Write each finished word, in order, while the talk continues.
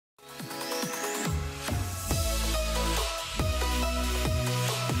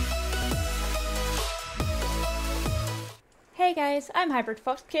Hey guys, I'm Hybrid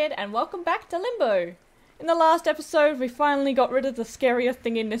Fox Kid and welcome back to Limbo! In the last episode we finally got rid of the scariest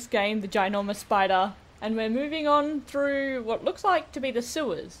thing in this game, the ginormous spider, and we're moving on through what looks like to be the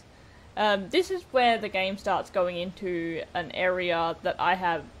sewers. This is where the game starts going into an area that I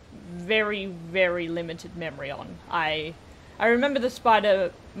have very limited memory on. I remember the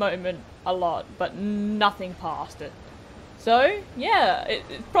spider moment a lot, but nothing past it. So, yeah,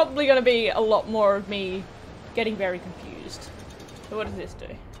 it's probably going to be a lot more of me getting very confused. So what does this do?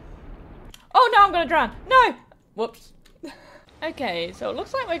 Oh no, I'm gonna drown! No! Whoops. Okay, so it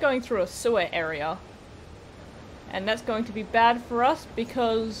looks like we're going through a sewer area. And that's going to be bad for us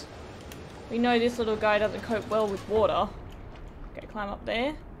because we know this little guy doesn't cope well with water. Okay, climb up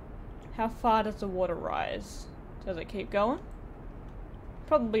there. How far does the water rise? Does it keep going?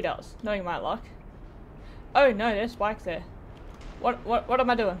 Probably does, knowing my luck. Oh no, there's spikes there. What am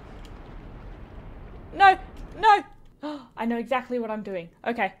I doing? No! No! Oh, I know exactly what I'm doing.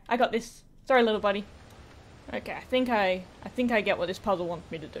 Okay, I got this. Sorry, little buddy. Okay, I think I get what this puzzle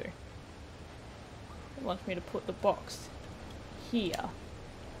wants me to do. It wants me to put the box here.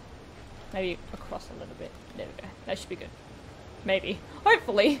 Maybe across a little bit. There we go. That should be good. Maybe.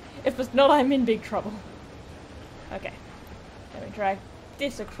 Hopefully. If it's not, I'm in big trouble. Okay. Let me drag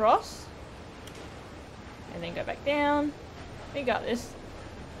this across. And then go back down. We got this.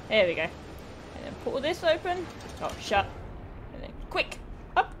 There we go. And then pull this open. Oh, shut. And then quick,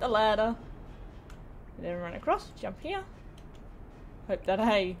 up the ladder. And then run across, jump here. Hope that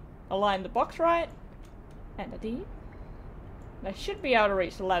I aligned the box right. And I did. I should be able to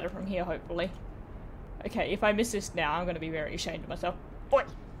reach the ladder from here, hopefully. Okay, if I miss this now, I'm going to be very ashamed of myself. Boy!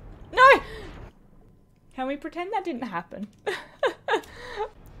 No! Can we pretend that didn't happen?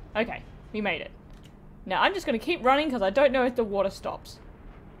 Okay, we made it. Now I'm just going to keep running because I don't know if the water stops.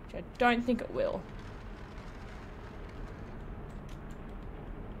 Which I don't think it will.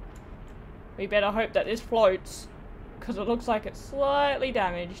 We better hope that this floats, because it looks like it's slightly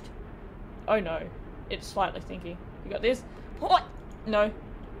damaged. Oh no, it's slightly sinking. You got this? What? No.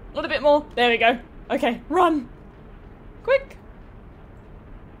 A little bit more. There we go. Okay, run! Quick!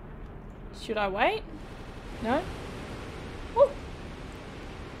 Should I wait? No? Ooh.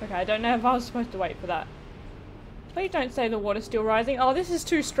 Okay, I don't know if I was supposed to wait for that. Please don't say the water's still rising. Oh, this is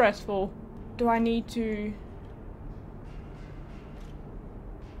too stressful. Do I need to...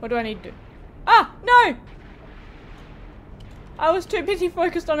 What do I need to do? Ah! No! I was too busy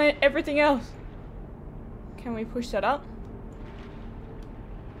focused on everything else. Can we push that up?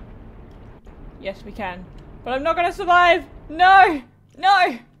 Yes, we can. But I'm not gonna survive! No!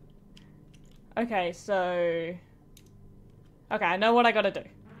 No! Okay, so... Okay, I know what I gotta do.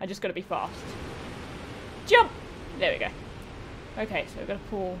 I just gotta be fast. Jump! There we go. Okay, so we've got to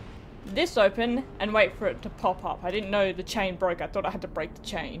pull this open and wait for it to pop up. I didn't know the chain broke. I thought I had to break the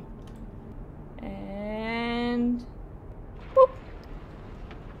chain. And... Boop!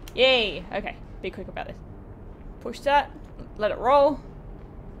 Yay! Okay, be quick about this. Push that. Let it roll.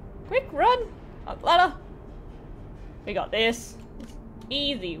 Quick, run! Up the ladder. We got this. It's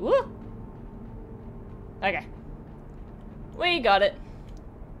easy. Woo! Okay. We got it.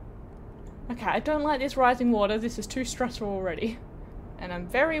 Okay, I don't like this rising water. This is too stressful already. And I'm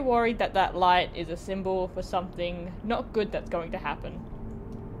very worried that that light is a symbol for something not good that's going to happen.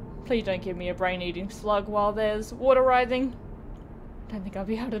 Please don't give me a brain-eating slug while there's water rising. Don't think I'll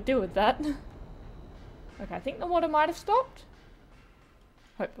be able to deal with that. Okay, I think the water might have stopped.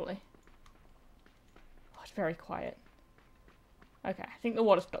 Hopefully. Oh, it's very quiet. Okay, I think the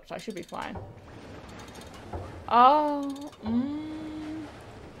water stopped, so I should be fine. Oh,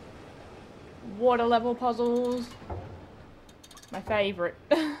 water level puzzles. My favourite.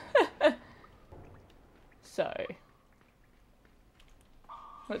 So,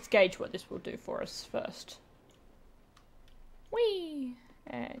 let's gauge what this will do for us first. Whee!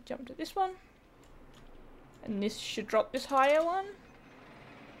 And jump to this one. And this should drop this higher one.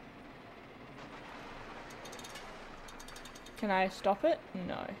 Can I stop it?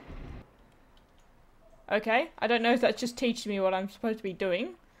 No. Okay, I don't know if that's just teaching me what I'm supposed to be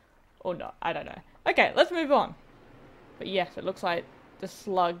doing. Or not, I don't know. Okay, let's move on. But yes, it looks like the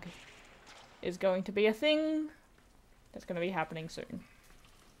slug is going to be a thing that's going to be happening soon.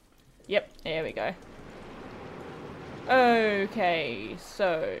 Yep, there we go. Okay,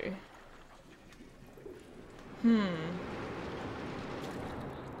 so...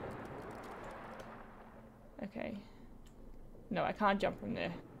 Okay. No, I can't jump from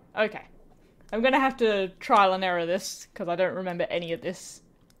there. Okay. I'm going to have to trial and error this, because I don't remember any of this.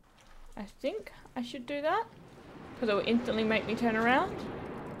 I think I should do that, because it will instantly make me turn around.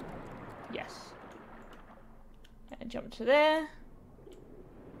 Yes. And jump to there.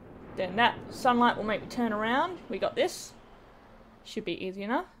 Then that sunlight will make me turn around. We got this. Should be easy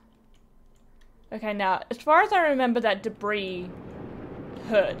enough. Okay, now, as far as I remember, that debris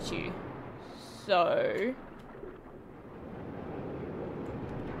hurts you. So...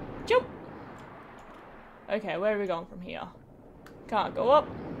 jump! Okay, where are we going from here? Can't go up.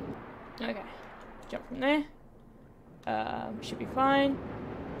 Okay, jump from there. Should be fine.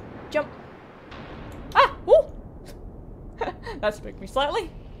 Jump! Ah! Woo! That spooked me slightly.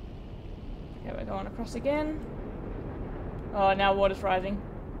 Okay, we're going across again. Oh, now water's rising.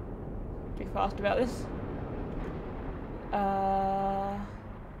 Be fast about this.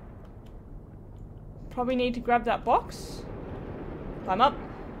 Probably need to grab that box. Climb up.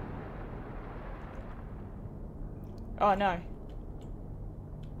 Oh no.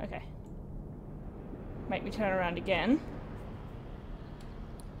 Okay. Make me turn around again.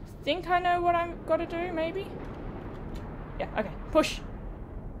 Think I know what I've got to do, maybe? Yeah, okay. Push.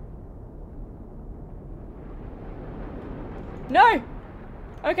 No!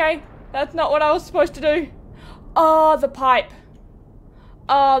 Okay, that's not what I was supposed to do. Oh, the pipe.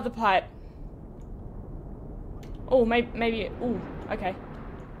 Oh, the pipe. Oh, maybe. Oh, okay.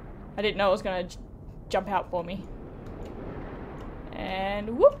 I didn't know it was going to jump out for me.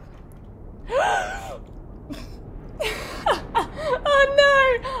 And whoop.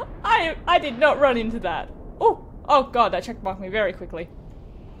 Oh no! I did not run into that. Oh god, that checkmarked me very quickly.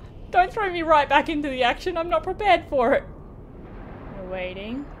 Don't throw me right back into the action. I'm not prepared for it. We're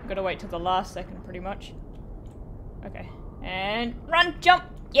waiting. I've got to wait till the last second, pretty much. Okay. And run, jump.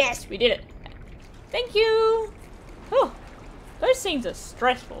 Yes, we did it. Thank you. Oh, those scenes are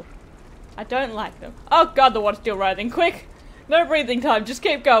stressful. I don't like them. Oh god, the water's still rising. Quick. No breathing time. Just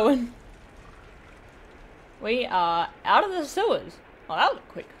keep going. We are out of the sewers. Oh, that was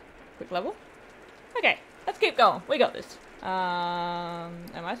a quick level. Okay, let's keep going. We got this. Am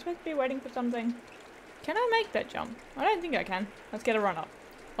I supposed to be waiting for something? Can I make that jump? I don't think I can. Let's get a run up.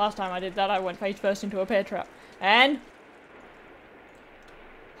 Last time I did that, I went face first into a bear trap. And...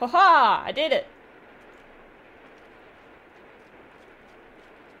 ha-ha! I did it!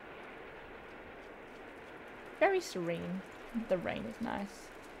 Very serene. The rain is nice.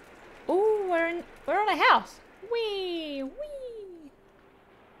 Ooh, we're on a house. Whee! Whee!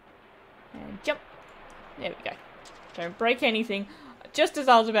 And jump. There we go. Don't break anything. Just as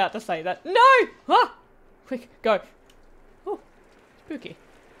I was about to say that. No! Ah! Quick, go. Oh, spooky.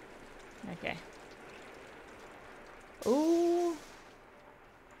 Okay. Ooh.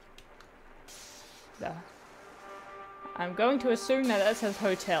 There. I'm going to assume that says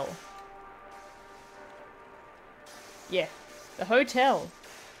hotel. Yeah, the hotel.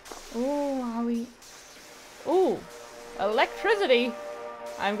 Ooh, are we... Ooh, electricity.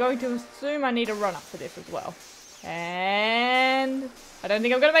 I'm going to assume I need to run up for this as well. And... I don't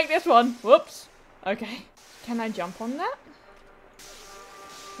think I'm going to make this one. Whoops. Okay. Can I jump on that?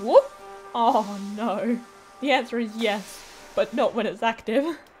 Whoop. Oh, no. The answer is yes, but not when it's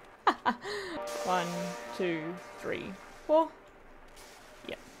active. 1, 2, 3, 4.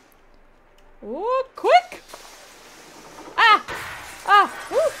 Yep. Ooh, quick! Ah! Ah!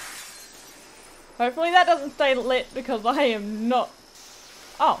 Woo! Hopefully that doesn't stay lit because I am not...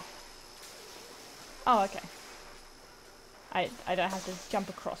 Oh. Oh, okay. I don't have to jump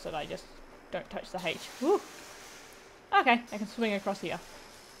across it, I just don't touch the H. Woo! Okay, I can swing across here.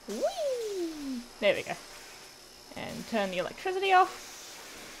 Whee! There we go. And turn the electricity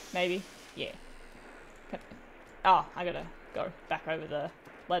off. Maybe. Yeah. Oh, I gotta go back over the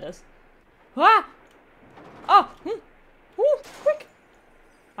letters. Ah! Oh! Ooh, quick!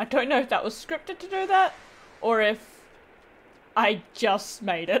 I don't know if that was scripted to do that, or if I just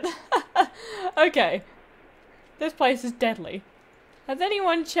made it. Okay. This place is deadly. Has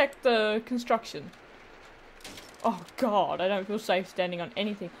anyone checked the construction? Oh god, I don't feel safe standing on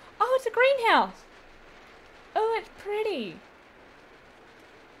anything. Oh, it's a greenhouse! Oh, it's pretty.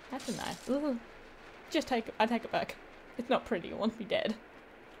 That's a nice... Ooh. I take it back. It's not pretty, it wants me dead.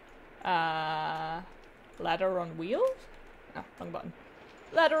 Ladder on wheels? Oh, wrong button.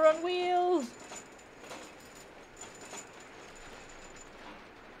 Ladder on wheels!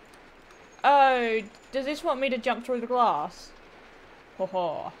 Oh, does this want me to jump through the glass? Ho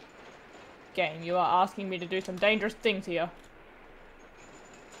ho. Game, you are asking me to do some dangerous things here.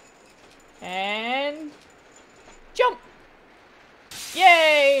 And... jump!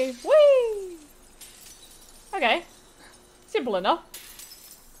 Yay! Whee! Okay. Simple enough.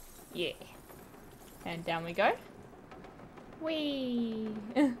 Yeah. And down we go. Whee!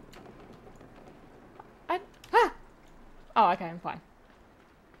 Ah! Oh, okay, I'm fine.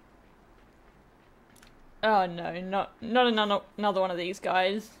 Oh no, not another one of these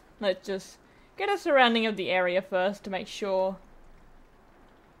guys. Let's just get a surrounding of the area first to make sure.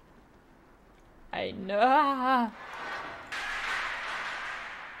 I know. Ah!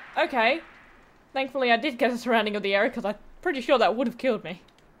 Okay. Thankfully I did get a surrounding of the area because I'm pretty sure that would have killed me.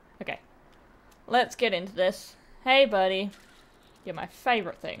 Okay. Let's get into this. Hey buddy. You're my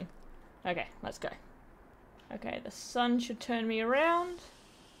favourite thing. Okay, let's go. Okay, the sun should turn me around.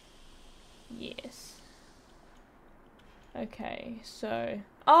 Yes. Okay, so...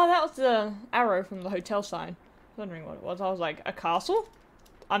 Oh, that was the arrow from the hotel sign. I was wondering what it was. I was like, a castle?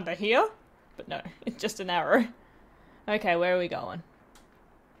 Under here? But no, it's just an arrow. Okay, where are we going?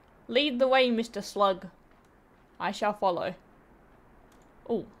 Lead the way, Mr. Slug. I shall follow.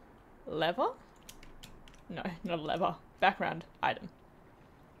 Oh, lever? No, not a lever. Background item.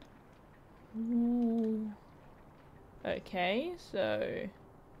 Ooh. Okay, so...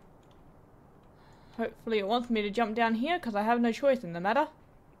 Hopefully it wants me to jump down here, because I have no choice in the matter.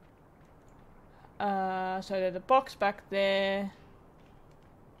 So there's a box back there.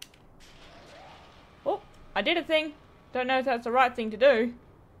 Oh, I did a thing. Don't know if that's the right thing to do.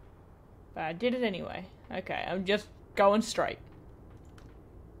 But I did it anyway. Okay, I'm just going straight.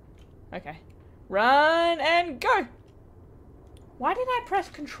 Okay. Run and go! Why did I press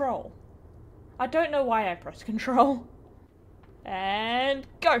control? I don't know why I pressed control. And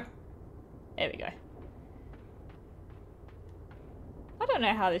go! There we go. I don't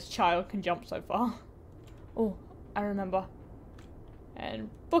know how this child can jump so far. Oh, I remember. And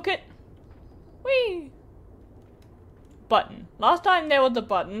book it. Whee! Button. Last time there was a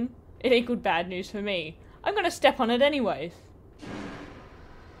button, it equaled bad news for me. I'm gonna step on it anyways.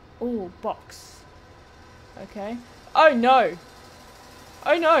 Oh, box. Okay. Oh no!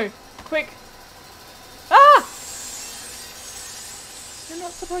 Oh no! Quick! Ah! You're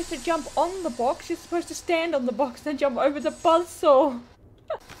not supposed to jump on the box, you're supposed to stand on the box and jump over the buzzsaw.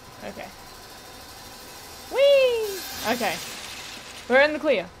 Okay. Whee! Okay. We're in the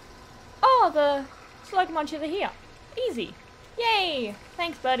clear. Oh, the slug munchers are here. Easy. Yay!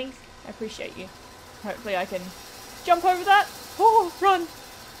 Thanks, buddies. I appreciate you. Hopefully I can jump over that. Oh, run!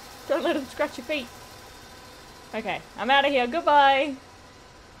 Don't let them scratch your feet. Okay, I'm out of here. Goodbye!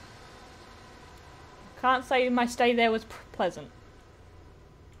 Can't say my stay there was pleasant.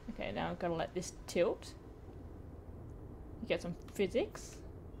 Okay, now I've got to let this tilt. You get some physics.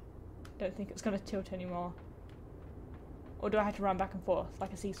 Don't think it's going to tilt anymore. Or do I have to run back and forth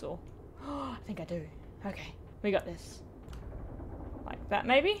like a seesaw? I think I do. Okay, we got this. Like that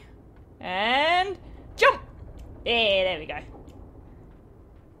maybe? And jump! Yeah, there we go.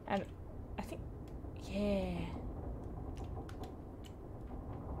 And I think, yeah.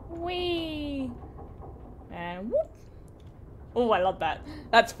 Whee! And whoop! Oh, I love that.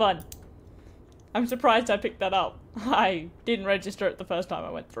 That's fun. I'm surprised I picked that up. I didn't register it the first time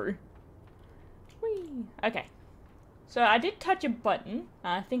I went through. Whee! Okay. So I did touch a button,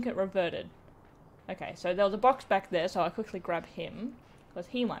 and I think it reverted. Okay, so there was a box back there, so I quickly grab him, because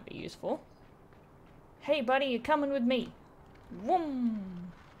he might be useful. Hey buddy, you're coming with me.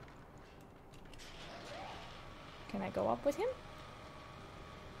 Vroom! Can I go up with him?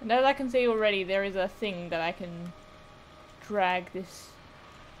 And as I can see already, there is a thing that I can drag this.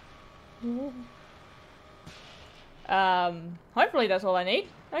 Ooh. Hopefully that's all I need.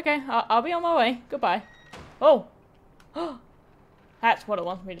 Okay, I'll be on my way. Goodbye. Oh! That's what it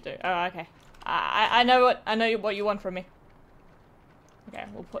wants me to do. Oh, okay. I know what you want from me. Okay,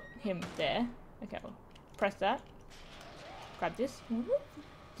 we'll put him there. Okay, we'll press that. Grab this.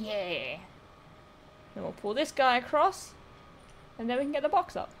 Yeah! Then we'll pull this guy across. And then we can get the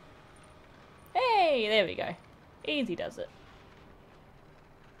box up. Hey! There we go. Easy does it.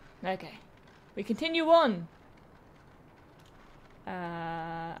 Okay. We continue on.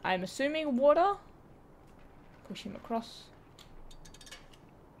 I'm assuming water. Push him across.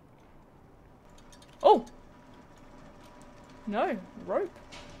 Oh! No, rope.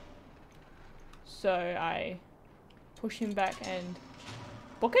 So I push him back and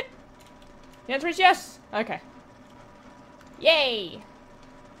book it? The answer is yes! Okay. Yay!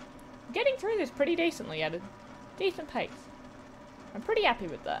 Getting through this pretty decently at a decent pace. I'm pretty happy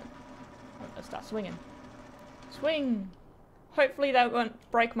with that. I'm gonna start swinging. Swing! Hopefully that won't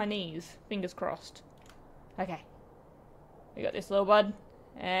break my knees. Fingers crossed. Okay. We got this little bud.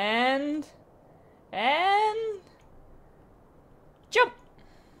 And... jump!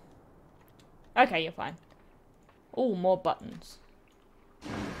 Okay, you're fine. Oh, more buttons.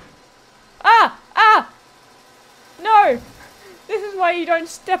 Ah! Ah! No! This is why you don't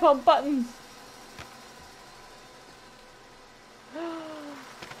step on buttons.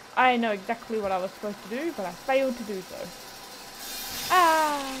 I know exactly what I was supposed to do, but I failed to do so.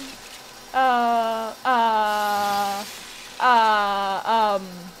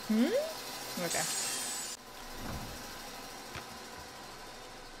 Okay.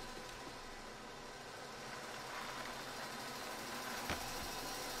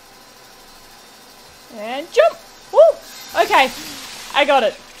 And jump! Woo! Okay, I got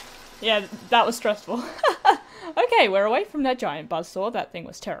it. Yeah, that was stressful. Okay, we're away from that giant buzzsaw. That thing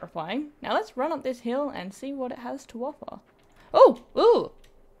was terrifying. Now let's run up this hill and see what it has to offer. Oh! Ooh!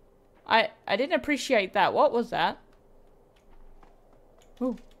 I didn't appreciate that. What was that?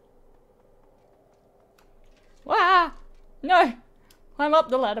 Ooh. Wah! No! Climb up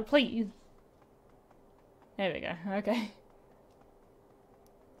the ladder, please. There we go. Okay.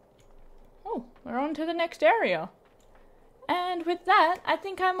 Oh, we're on to the next area. And with that, I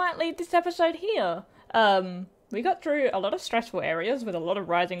think I might leave this episode here. We got through a lot of stressful areas with a lot of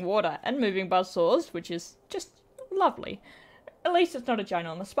rising water and moving buzzsaws, which is just lovely. At least it's not a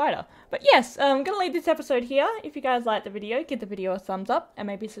ginormous spider. But yes, I'm gonna leave this episode here. If you guys liked the video, give the video a thumbs up and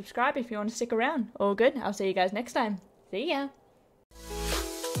maybe subscribe if you want to stick around. All good. I'll see you guys next time. See ya.